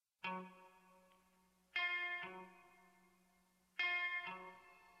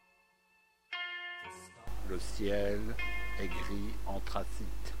Le ciel est gris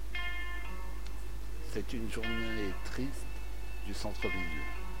anthracite. C'est une journée triste du centre-ville.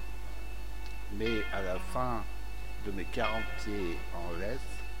 Mais à la fin de mes 40 pieds en laisse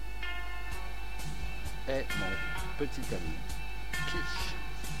est mon petit ami Quiche.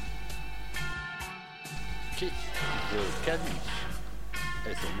 Quiche de Caniche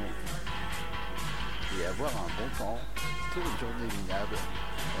est son nom. Et avoir un bon temps pour une journée minable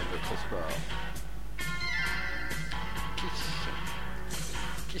est notre sport.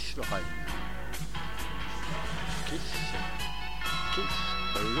 Quiche Lorraine. Quiche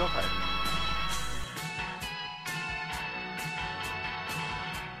Lorraine.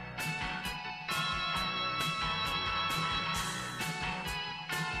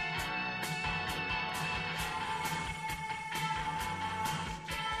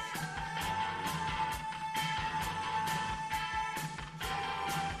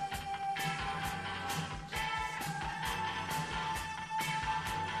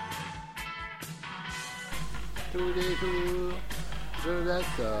 Tous les jours, je la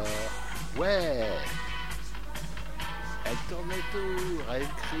sors. Ouais. Elle tourne autour, elle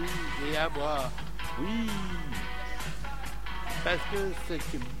crie et aboie. Oui. Parce que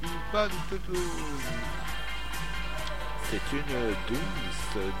c'est une bonne toutoune. C'est une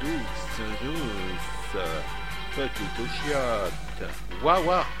douce petite chiotte.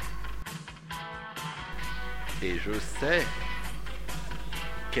 Waouh. Et je sais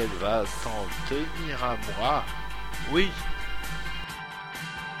qu'elle va s'en tenir à moi. Oui.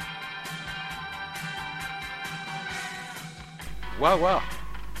 Waouh.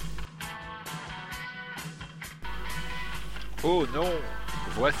 Oh non,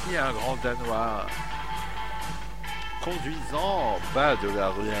 voici un grand Danois conduisant bas de la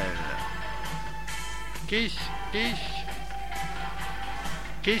ruelle. Quiche,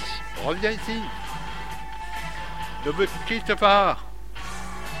 reviens ici. Ne me quitte pas.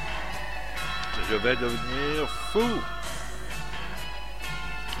 Je vais devenir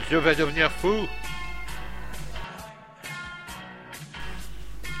fou.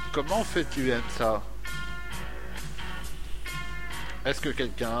 Comment fais-tu aimer ça? Est-ce que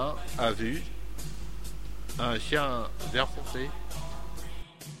quelqu'un a vu un chien vert foncé?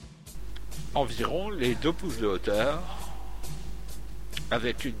 Environ les 2 pouces de hauteur,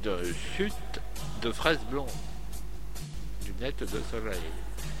 avec une chute de fraises blondes, lunettes de soleil,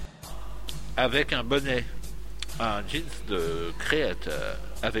 avec un bonnet, un jeans de créateur,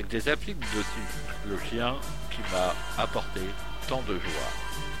 avec des appliques dessus, le chien qui m'a apporté tant de joie,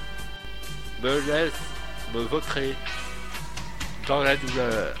 me laisse me vautrer dans la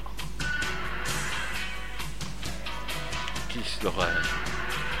douleur. Quiche Lorraine.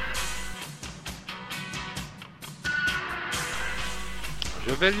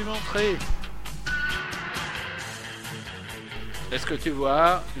 Je vais lui montrer. Est-ce que tu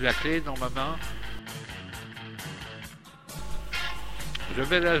vois la clé dans ma main? Je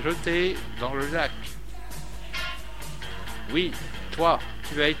vais la jeter dans le lac. Oui, toi,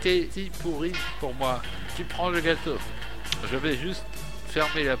 tu as été si pourri pour moi. Tu prends le gâteau. Je vais juste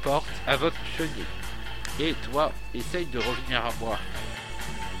fermer la porte à votre chenille. Et toi, essaye de revenir à moi.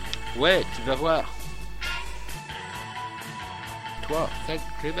 Ouais, tu vas voir. Toi, sale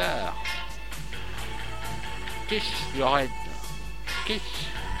clébard. Quiche Lorraine. Quiche.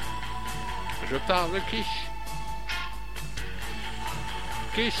 Je parle quiche.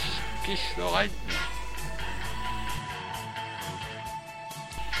 Quiche Lorraine.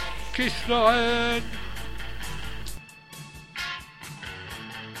 Quiche Lorraine.